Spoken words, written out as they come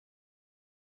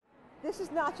This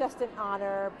is not just an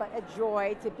honor, but a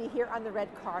joy to be here on the red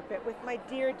carpet with my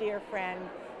dear, dear friend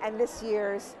and this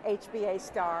year's HBA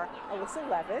STAR, Ilyssa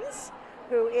Levins,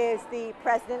 who is the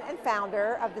president and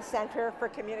founder of the Center for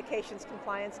Communications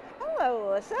Compliance.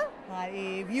 Hello, Ilyssa. Hi,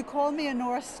 Eve. You called me a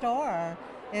North Star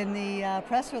in the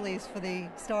press release for the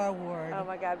STAR Award. Oh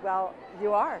my God, well,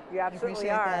 you are. You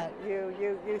absolutely are. That.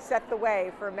 You set the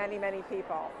way for many, many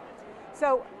people.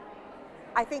 So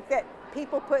I think that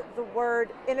people put the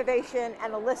word innovation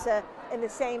and Ilyssa in the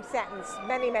same sentence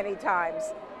many, many times.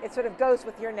 It sort of goes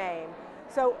with your name.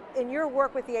 So in your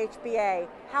work with the HBA,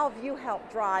 how have you helped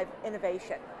drive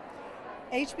innovation?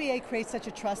 HBA creates such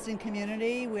a trusting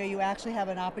community where you actually have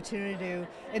an opportunity to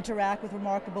interact with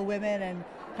remarkable women and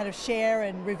kind of share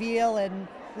and reveal and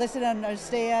listen and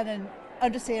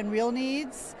understand real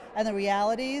needs and the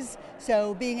realities.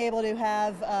 So being able to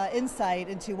have insight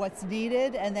into what's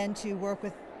needed and then to work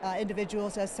with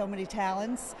individuals who have so many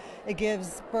talents. It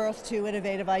gives birth to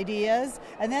innovative ideas,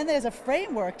 and then there's a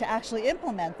framework to actually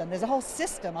implement them. There's a whole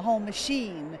system, a whole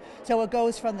machine. So it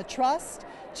goes from the trust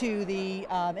to the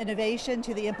innovation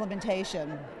to the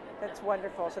implementation. That's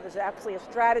wonderful. So there's actually a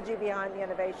strategy behind the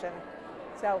innovation.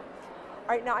 So, all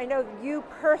right, now I know you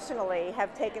personally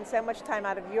have taken so much time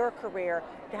out of your career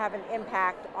to have an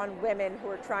impact on women who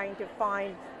are trying to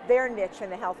find their niche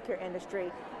in the healthcare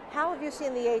industry. How have you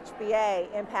seen the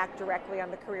HBA impact directly on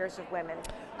the careers of women?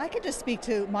 I can just speak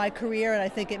to my career, and I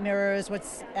think it mirrors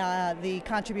what's the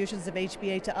contributions of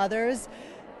HBA to others.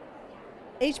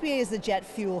 HBA is the jet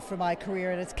fuel for my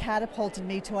career, and it's catapulted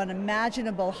me to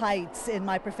unimaginable heights in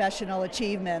my professional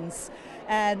achievements.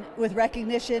 And with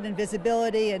recognition and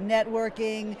visibility and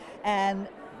networking and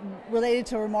related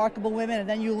to remarkable women, and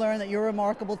then you learn that you're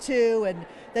remarkable too, and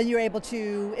then you're able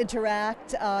to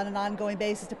interact on an ongoing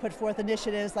basis to put forth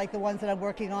initiatives like the ones that I'm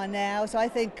working on now. So I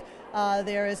think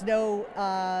there is no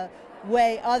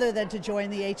way other than to join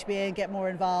the HBA and get more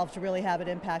involved to really have an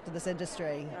impact in this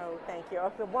industry. Oh, thank you.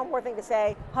 Okay, one more thing to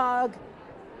say, hug,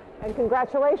 and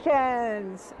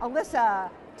congratulations,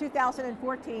 Ilyssa,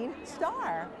 2014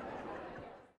 STAR.